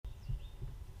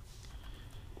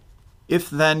If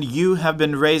then you have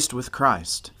been raised with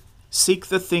Christ, seek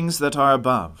the things that are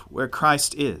above, where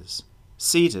Christ is,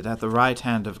 seated at the right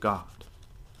hand of God.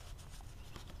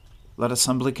 Let us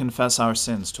humbly confess our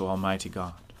sins to Almighty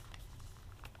God.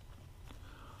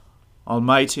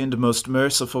 Almighty and most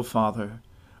merciful Father,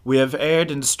 we have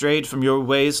erred and strayed from your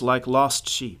ways like lost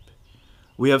sheep.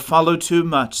 We have followed too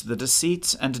much the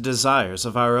deceits and desires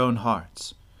of our own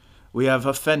hearts. We have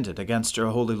offended against your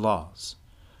holy laws.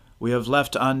 We have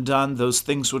left undone those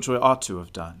things which we ought to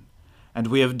have done, and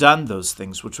we have done those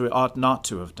things which we ought not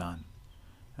to have done.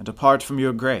 And apart from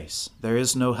your grace, there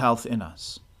is no health in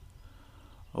us.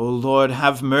 O Lord,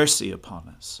 have mercy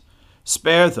upon us.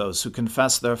 Spare those who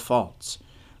confess their faults.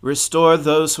 Restore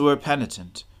those who are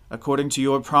penitent, according to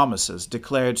your promises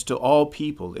declared to all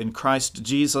people in Christ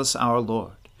Jesus our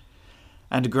Lord.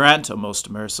 And grant, O most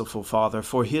merciful Father,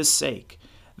 for his sake,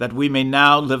 that we may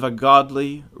now live a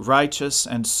godly, righteous,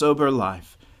 and sober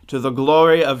life, to the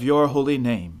glory of your holy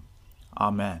name.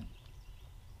 Amen.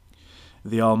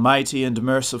 The Almighty and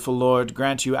merciful Lord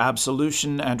grant you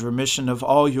absolution and remission of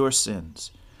all your sins,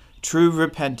 true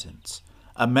repentance,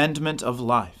 amendment of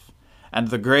life, and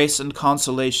the grace and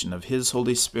consolation of his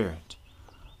Holy Spirit.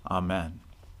 Amen.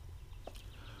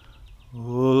 O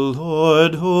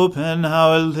Lord, open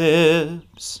our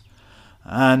lips,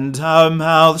 and our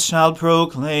mouth shall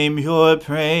proclaim your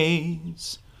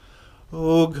praise.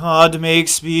 O God, make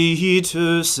speed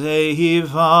to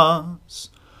save us.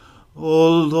 O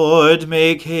Lord,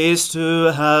 make haste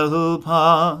to help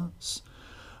us.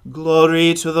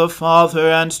 Glory to the Father,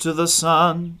 and to the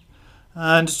Son,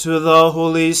 and to the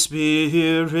Holy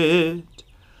Spirit,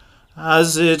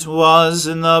 as it was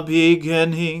in the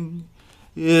beginning,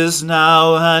 is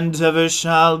now, and ever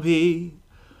shall be,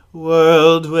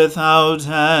 world without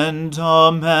end.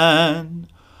 Amen.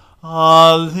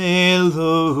 Alleluia.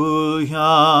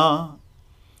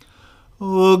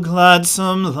 O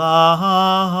gladsome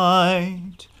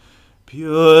light,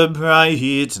 pure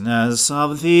brightness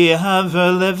of the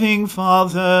ever-living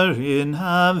Father in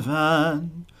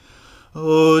heaven,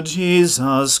 O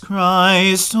Jesus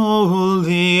Christ,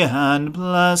 holy and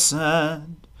blessed,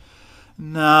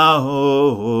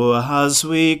 now, as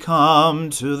we come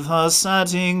to the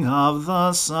setting of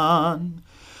the sun,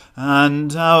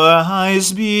 and our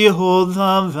eyes behold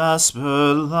the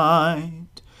vesper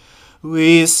light,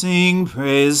 we sing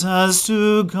praises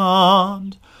to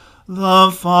God,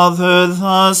 the Father,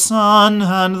 the Son,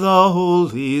 and the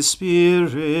Holy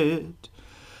Spirit.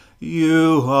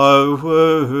 You are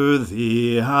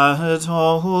worthy at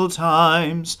all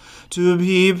times to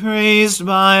be praised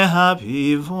by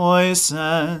happy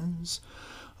voices,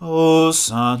 O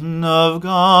Son of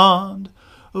God,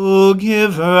 O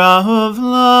Giver of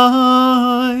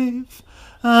life,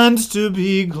 and to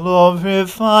be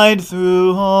glorified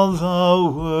through all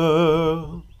the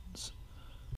worlds.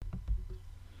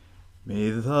 May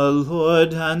the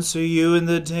Lord answer you in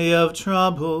the day of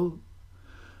trouble.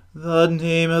 The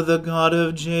name of the God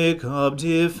of Jacob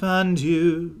defend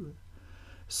you.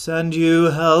 Send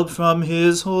you help from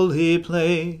his holy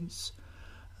place,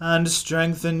 and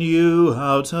strengthen you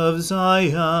out of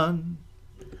Zion.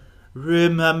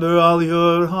 Remember all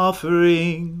your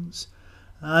offerings,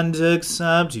 and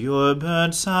accept your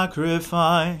burnt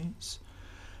sacrifice.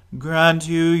 Grant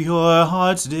you your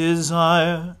heart's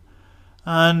desire,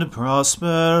 and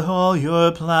prosper all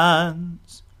your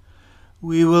plans.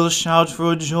 We will shout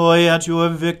for joy at your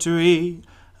victory,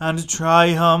 and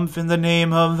triumph in the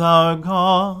name of our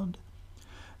God.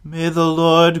 May the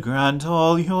Lord grant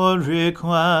all your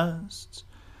requests.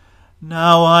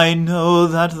 Now I know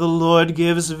that the Lord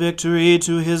gives victory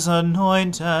to his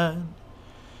anointed.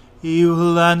 He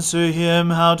will answer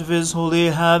him out of his holy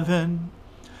heaven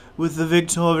with the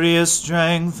victorious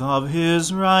strength of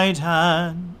his right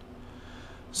hand.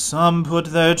 Some put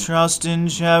their trust in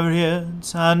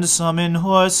chariots, and some in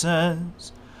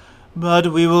horses,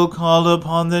 but we will call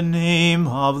upon the name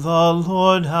of the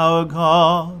Lord our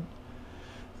God.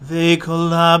 They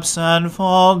collapse and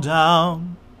fall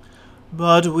down,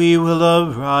 but we will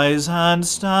arise and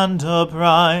stand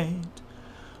upright.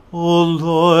 O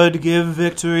Lord, give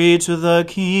victory to the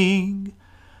King,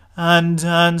 and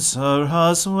answer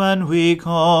us when we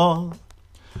call.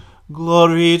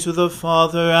 Glory to the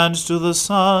Father, and to the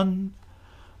Son,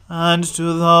 and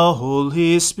to the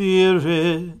Holy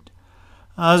Spirit,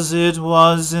 as it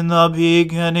was in the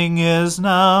beginning, is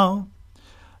now,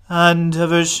 and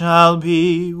ever shall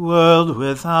be, world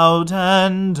without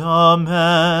end.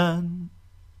 Amen.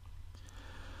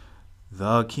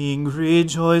 The King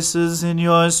rejoices in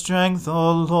your strength,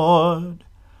 O Lord.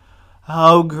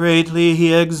 How greatly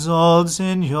he exalts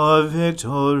in your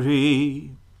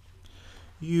victory.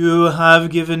 You have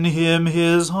given him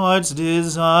his heart's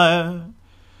desire.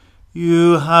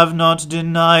 You have not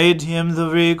denied him the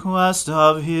request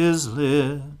of his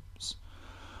lips.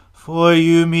 For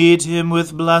you meet him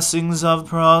with blessings of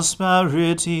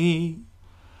prosperity,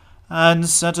 and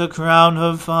set a crown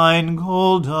of fine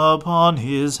gold upon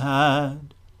his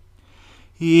head.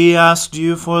 He asked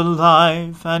you for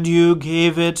life, and you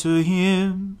gave it to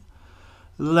him,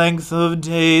 length of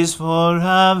days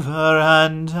forever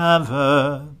and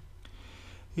ever.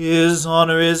 His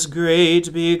honor is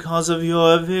great because of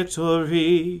your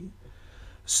victory.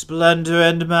 Splendor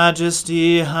and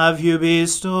majesty have you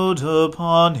bestowed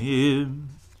upon him.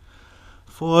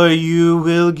 For you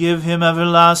will give him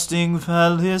everlasting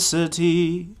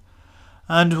felicity,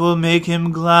 and will make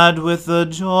him glad with the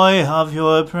joy of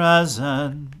your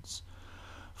presence.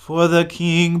 For the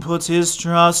king puts his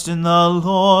trust in the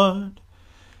Lord.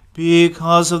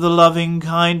 Because of the loving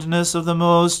kindness of the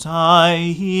Most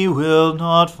High, he will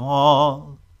not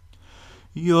fall.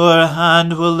 Your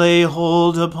hand will lay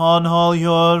hold upon all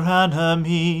your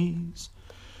enemies.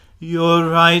 Your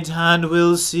right hand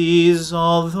will seize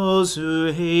all those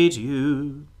who hate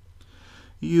you.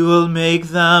 You will make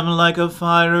them like a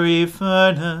fiery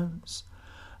furnace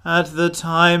at the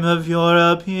time of your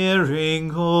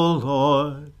appearing, O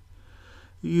Lord.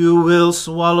 You will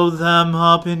swallow them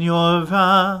up in your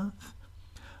wrath,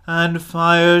 and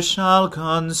fire shall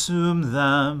consume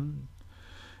them.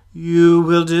 You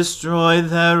will destroy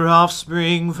their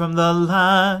offspring from the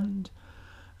land,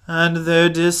 and their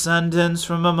descendants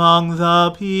from among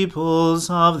the peoples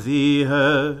of the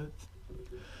earth.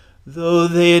 Though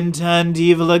they intend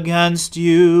evil against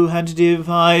you and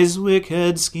devise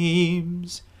wicked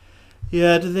schemes,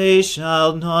 yet they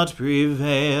shall not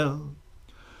prevail.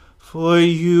 For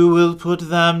you will put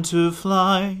them to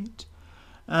flight,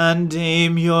 and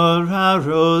aim your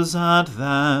arrows at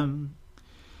them.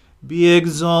 Be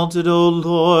exalted, O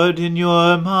Lord, in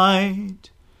your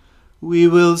might. We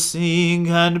will sing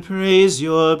and praise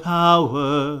your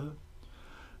power.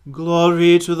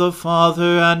 Glory to the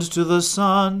Father, and to the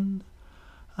Son,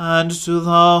 and to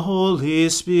the Holy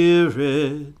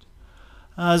Spirit,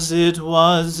 as it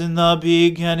was in the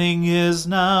beginning, is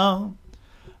now,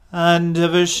 and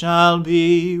ever shall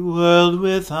be, world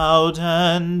without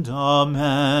end.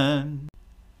 Amen.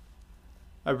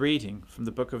 A reading from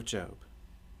the book of Job.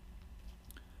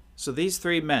 So these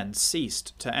 3 men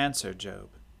ceased to answer Job,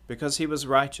 because he was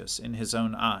righteous in his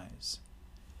own eyes.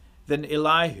 Then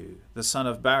Elihu, the son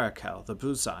of Barachel the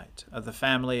Buzite, of the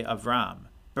family of Ram,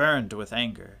 burned with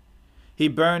anger. He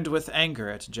burned with anger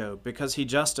at Job, because he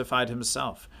justified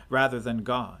himself rather than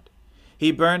God.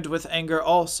 He burned with anger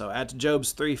also at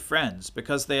Job's 3 friends,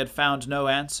 because they had found no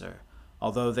answer,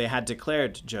 although they had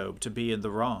declared Job to be in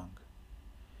the wrong.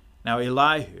 Now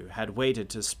Elihu had waited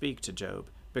to speak to Job,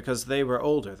 because they were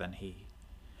older than he.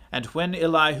 And when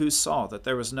Elihu saw that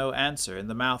there was no answer in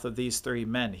the mouth of these 3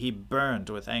 men, he burned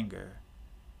with anger.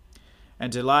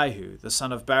 And Elihu, the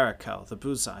son of Barachel the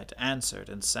Buzite, answered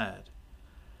and said,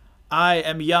 I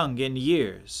am young in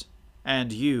years,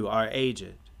 and you are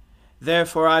aged.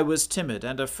 Therefore I was timid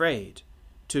and afraid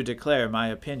to declare my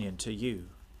opinion to you.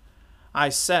 I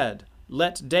said,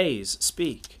 Let days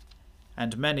speak,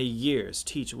 and many years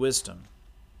teach wisdom.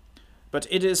 But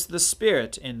it is the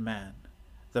spirit in man,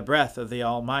 the breath of the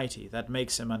Almighty, that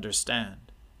makes him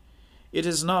understand. It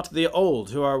is not the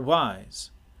old who are wise,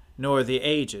 nor the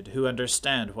aged who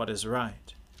understand what is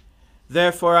right.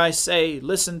 Therefore I say,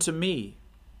 Listen to me.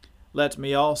 Let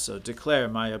me also declare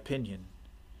my opinion.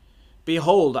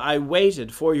 Behold, I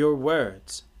waited for your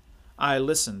words. I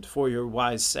listened for your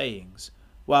wise sayings,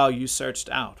 while you searched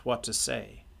out what to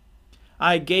say.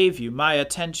 I gave you my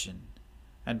attention,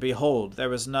 and behold, there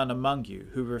was none among you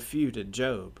who refuted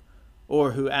Job,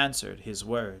 or who answered his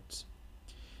words.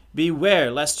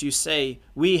 Beware lest you say,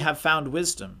 We have found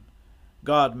wisdom.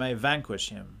 God may vanquish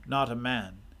him, not a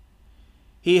man.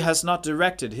 He has not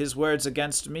directed his words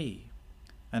against me,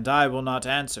 and I will not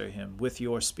answer him with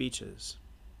your speeches.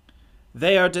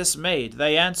 They are dismayed,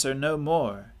 they answer no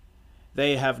more.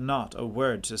 They have not a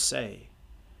word to say.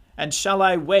 And shall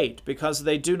I wait because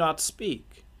they do not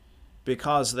speak?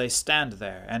 Because they stand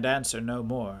there and answer no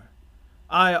more?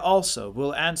 I also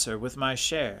will answer with my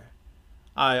share.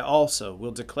 I also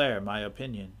will declare my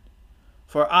opinion.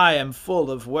 For I am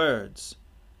full of words.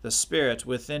 The spirit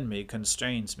within me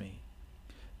constrains me.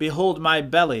 Behold, my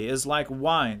belly is like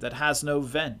wine that has no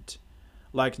vent,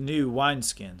 like new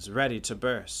wineskins ready to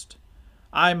burst.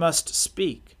 I must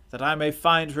speak, that I may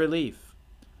find relief.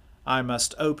 I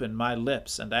must open my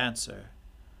lips and answer.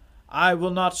 I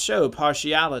will not show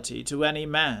partiality to any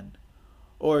man,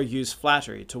 or use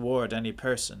flattery toward any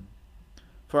person.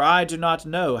 for I do not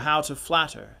know how to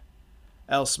flatter,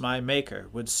 else my Maker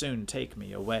would soon take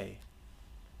me away.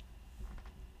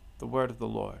 The word of the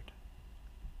Lord.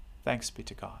 Thanks be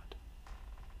to God.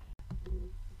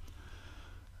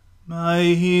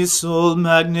 My soul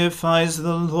magnifies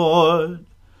the Lord.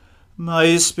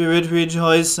 My spirit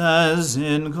rejoices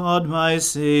in God my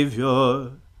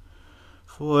Saviour.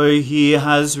 For he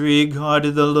has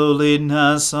regarded the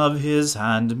lowliness of his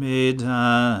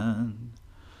handmaiden.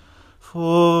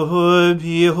 For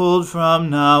behold, from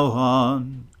now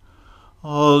on,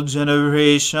 all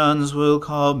generations will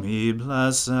call me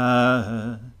blessed.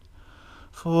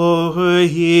 For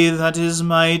he that is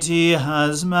mighty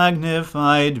has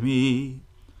magnified me,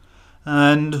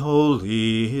 and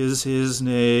holy is his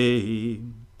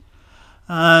name.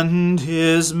 And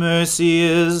his mercy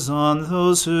is on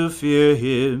those who fear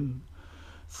him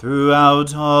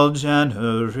throughout all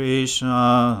generations.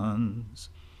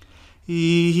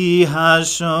 He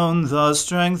has shown the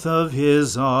strength of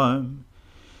his arm.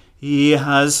 He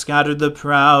has scattered the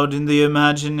proud in the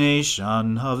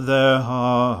imagination of their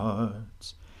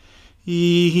hearts.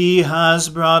 He has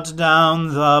brought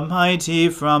down the mighty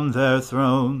from their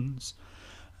thrones,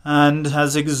 and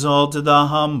has exalted the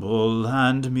humble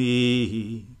and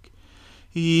meek.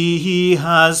 He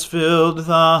has filled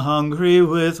the hungry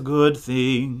with good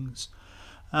things,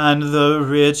 and the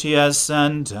rich he has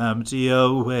sent empty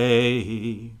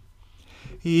away.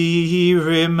 He,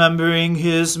 remembering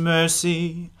his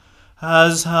mercy,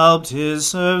 has helped his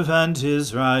servant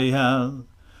Israel,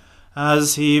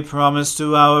 as he promised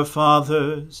to our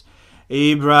fathers,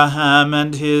 Abraham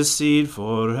and his seed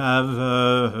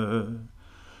forever.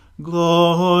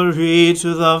 Glory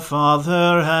to the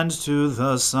Father, and to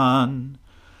the Son,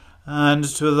 and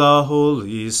to the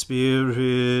Holy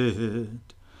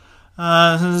Spirit,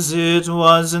 as it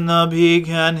was in the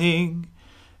beginning,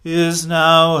 is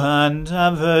now, and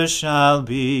ever shall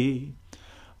be,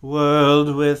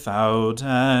 world without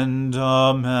end.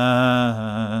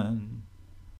 Amen.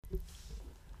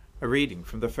 A reading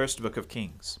from the first book of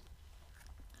Kings.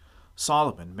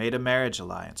 Solomon made a marriage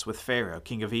alliance with Pharaoh,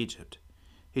 king of Egypt.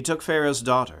 He took Pharaoh's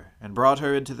daughter and brought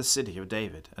her into the city of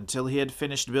David until he had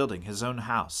finished building his own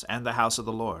house and the house of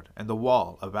the Lord and the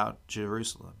wall about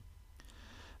Jerusalem.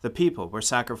 The people were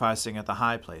sacrificing at the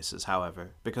high places,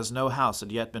 however, because no house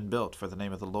had yet been built for the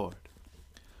name of the Lord.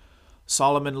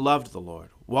 Solomon loved the Lord,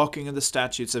 walking in the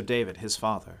statutes of David his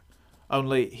father.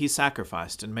 Only he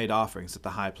sacrificed and made offerings at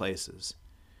the high places.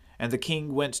 And the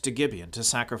king went to Gibeon to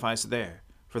sacrifice there,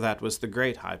 for that was the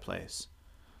great high place.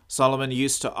 Solomon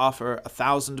used to offer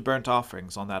 1,000 burnt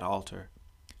offerings on that altar.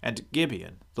 And at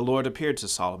Gibeon the Lord appeared to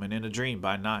Solomon in a dream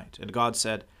by night, and God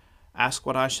said, "Ask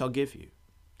what I shall give you."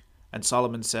 And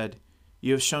Solomon said,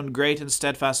 "You have shown great and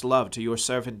steadfast love to your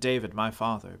servant David my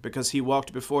father, because he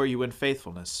walked before you in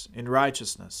faithfulness, in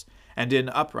righteousness, and in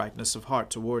uprightness of heart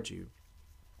toward you.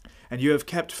 And you have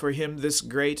kept for him this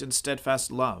great and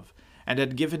steadfast love, and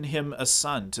had given him a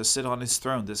son to sit on his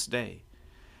throne this day.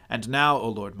 And now, O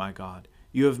Lord my God,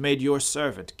 you have made your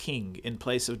servant king in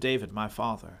place of David my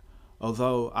father,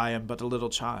 although I am but a little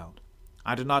child.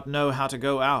 I do not know how to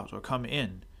go out or come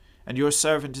in, and your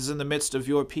servant is in the midst of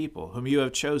your people, whom you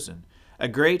have chosen, a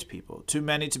great people, too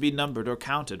many to be numbered or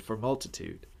counted for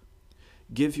multitude.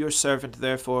 Give your servant,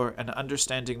 therefore, an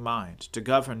understanding mind to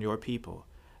govern your people,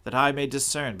 that I may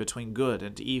discern between good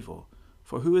and evil,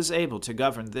 for who is able to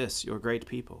govern this your great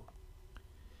people?"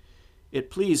 It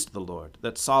pleased the Lord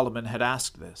that Solomon had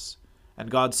asked this, and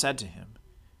God said to him,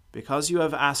 "Because you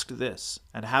have asked this,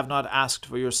 and have not asked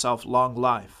for yourself long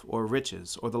life, or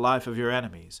riches, or the life of your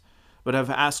enemies, but have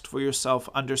asked for yourself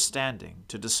understanding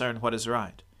to discern what is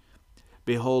right,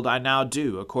 behold, I now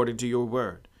do according to your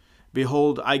word.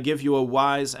 Behold, I give you a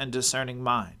wise and discerning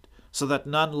mind, so that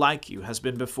none like you has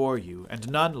been before you, and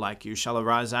none like you shall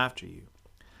arise after you.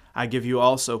 I give you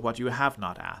also what you have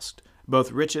not asked,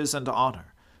 both riches and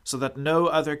honor, so that no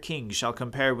other king shall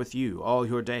compare with you all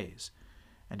your days.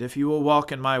 And if you will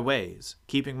walk in my ways,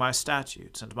 keeping my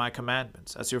statutes and my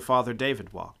commandments, as your father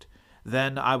David walked,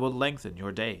 then I will lengthen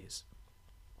your days."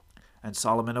 And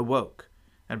Solomon awoke,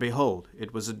 and behold,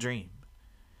 it was a dream.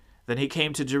 Then he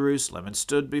came to Jerusalem, and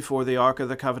stood before the ark of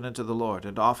the covenant of the Lord,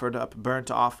 and offered up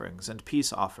burnt offerings and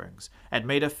peace offerings, and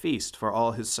made a feast for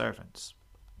all his servants.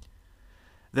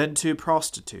 Then 2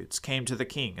 prostitutes came to the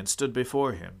king, and stood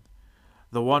before him.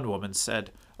 The one woman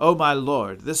said, "O my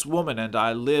lord, this woman and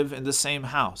I live in the same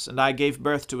house, and I gave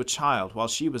birth to a child while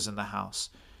she was in the house.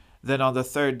 Then on the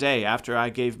 3rd day after I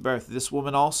gave birth, this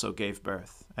woman also gave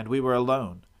birth, and we were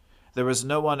alone. There was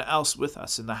no one else with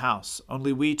us in the house,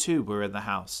 only we 2 were in the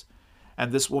house.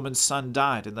 And this woman's son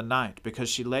died in the night, because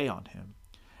she lay on him.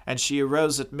 And she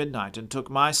arose at midnight, and took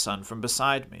my son from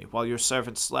beside me, while your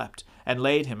servant slept, and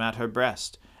laid him at her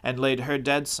breast, and laid her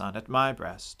dead son at my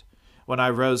breast. When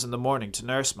I rose in the morning to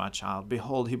nurse my child,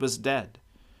 behold, he was dead.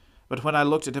 But when I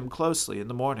looked at him closely in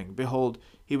the morning, behold,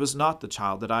 he was not the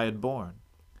child that I had borne.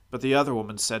 But the other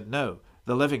woman said, No,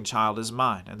 the living child is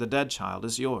mine, and the dead child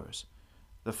is yours.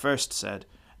 The first said,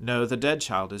 No, the dead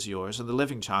child is yours, and the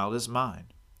living child is mine.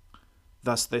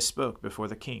 Thus they spoke before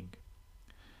the king.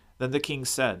 Then the king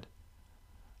said,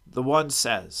 The one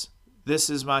says,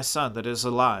 This is my son that is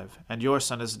alive, and your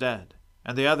son is dead.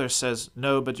 And the other says,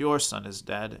 No, but your son is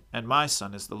dead, and my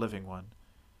son is the living one.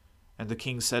 And the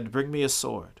king said, Bring me a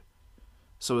sword.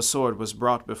 So a sword was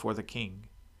brought before the king.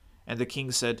 And the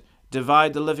king said,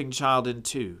 Divide the living child in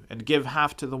two, and give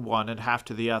half to the one and half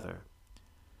to the other.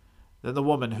 Then the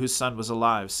woman whose son was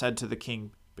alive said to the king,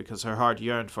 because her heart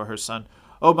yearned for her son,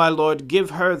 O my lord, give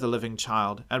her the living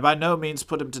child, and by no means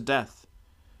put him to death.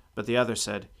 But the other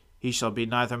said, He shall be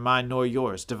neither mine nor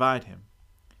yours, divide him.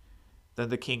 Then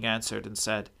the king answered and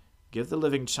said, Give the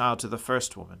living child to the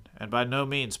first woman, and by no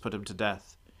means put him to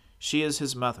death. She is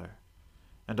his mother.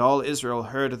 And all Israel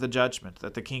heard the judgment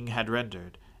that the king had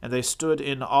rendered, and they stood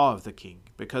in awe of the king,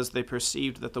 because they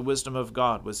perceived that the wisdom of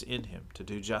God was in him to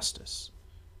do justice.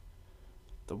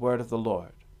 The word of the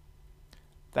Lord.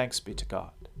 Thanks be to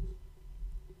God.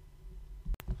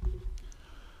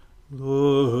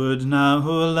 Lord, now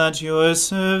let your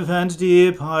servant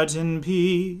depart in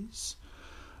peace,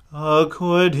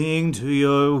 according to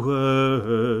your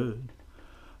word.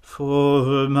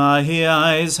 For my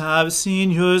eyes have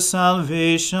seen your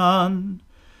salvation,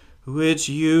 which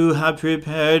you have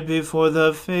prepared before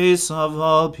the face of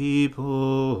all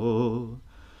people,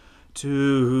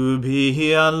 to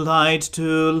be a light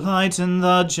to lighten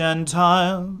the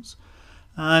Gentiles,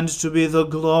 and to be the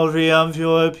glory of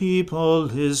your people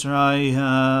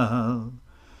Israel.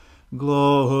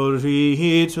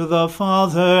 Glory to the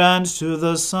Father, and to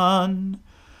the Son,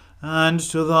 and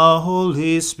to the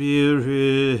Holy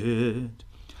Spirit,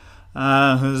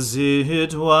 as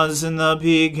it was in the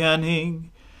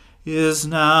beginning, is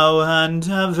now, and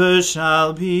ever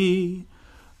shall be,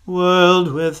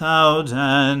 world without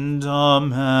end.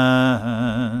 Amen.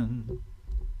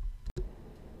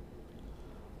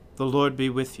 The Lord be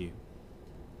with you.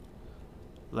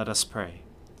 Let us pray.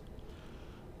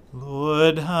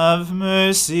 Lord, have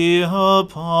mercy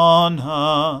upon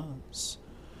us.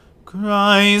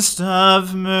 Christ,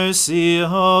 have mercy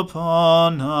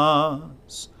upon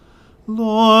us.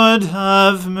 Lord,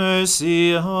 have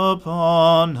mercy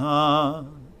upon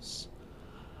us.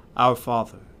 Our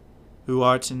Father, who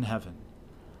art in heaven,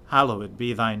 hallowed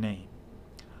be thy name.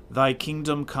 Thy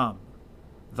kingdom come,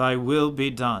 thy will be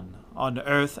done, on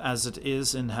earth as it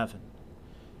is in heaven.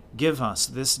 Give us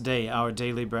this day our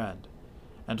daily bread,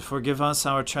 and forgive us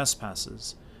our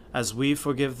trespasses, as we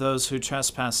forgive those who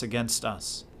trespass against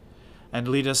us. And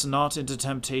lead us not into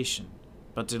temptation,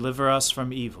 but deliver us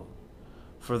from evil.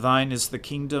 For thine is the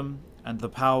kingdom, and the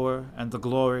power, and the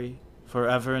glory,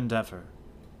 forever and ever.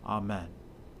 Amen.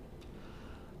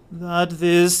 That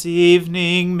this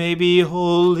evening may be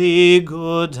holy,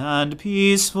 good, and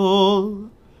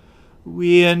peaceful,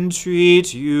 we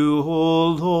entreat you, O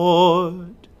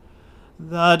Lord,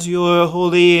 that your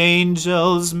holy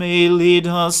angels may lead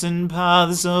us in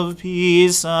paths of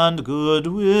peace and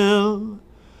goodwill.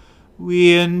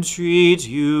 We entreat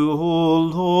you, O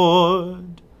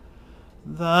Lord,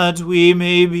 that we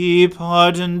may be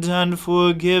pardoned and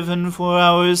forgiven for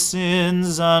our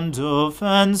sins and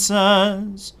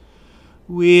offenses.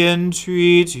 We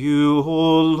entreat you,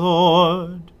 O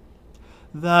Lord,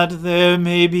 that there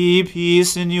may be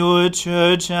peace in your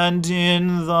church and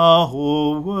in the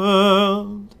whole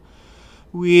world.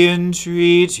 We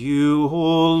entreat you,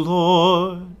 O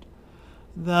Lord,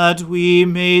 that we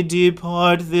may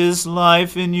depart this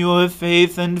life in your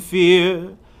faith and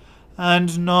fear,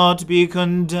 and not be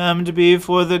condemned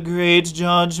before the great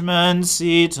judgment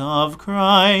seat of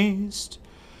Christ.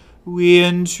 We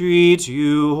entreat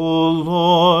you, O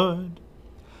Lord,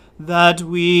 that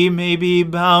we may be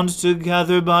bound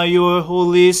together by your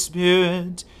Holy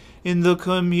Spirit in the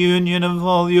communion of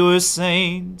all your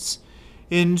saints,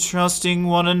 entrusting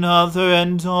one another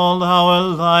and all our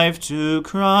life to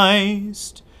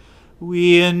Christ.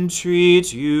 We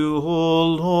entreat you, O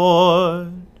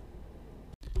Lord.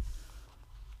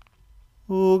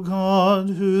 O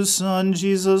God, whose Son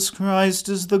Jesus Christ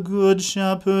is the good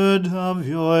shepherd of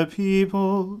your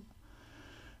people,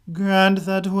 grant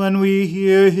that when we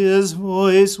hear his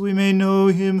voice we may know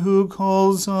him who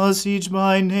calls us each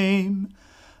by name,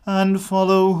 and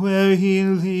follow where he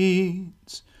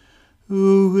leads,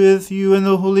 who with you and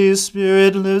the Holy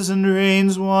Spirit lives and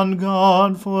reigns one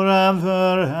God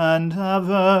forever and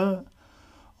ever.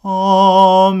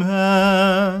 Amen.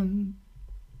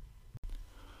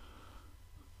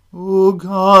 O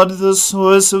God, the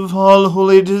source of all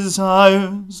holy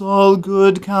desires, all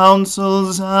good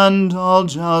counsels, and all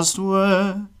just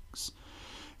works,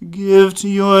 give to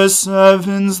your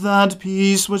servants that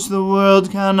peace which the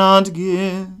world cannot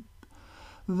give,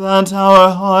 that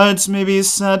our hearts may be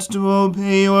set to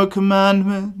obey your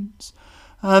commandments,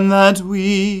 and that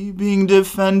we, being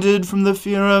defended from the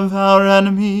fear of our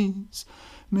enemies,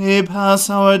 may pass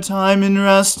our time in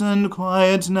rest and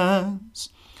quietness,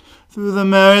 through the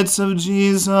merits of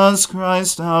Jesus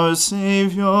Christ our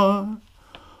Saviour.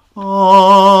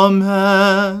 Amen.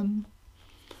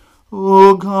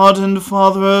 O God and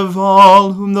Father of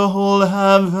all, whom the whole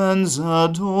heavens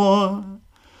adore,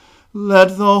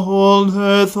 let the whole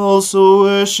earth also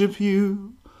worship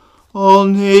you, all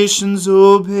nations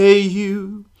obey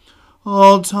you,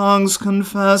 all tongues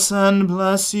confess and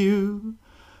bless you,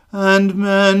 and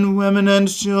men, women,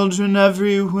 and children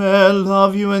everywhere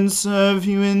love you and serve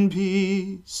you in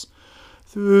peace.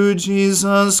 Through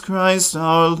Jesus Christ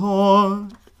our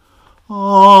Lord.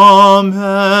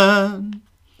 Amen.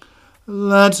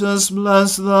 Let us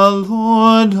bless the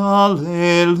Lord.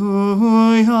 Alleluia.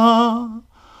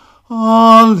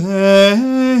 Alleluia.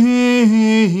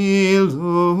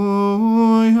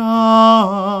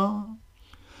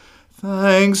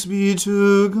 Thanks be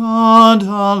to God.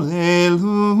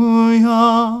 Alleluia.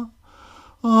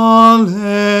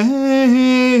 Alleluia.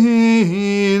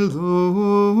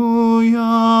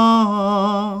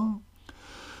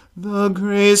 The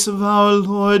grace of our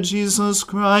Lord Jesus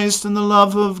Christ and the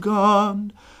love of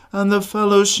God and the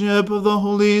fellowship of the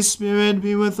Holy Spirit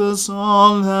be with us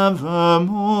all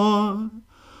evermore.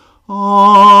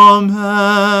 Amen.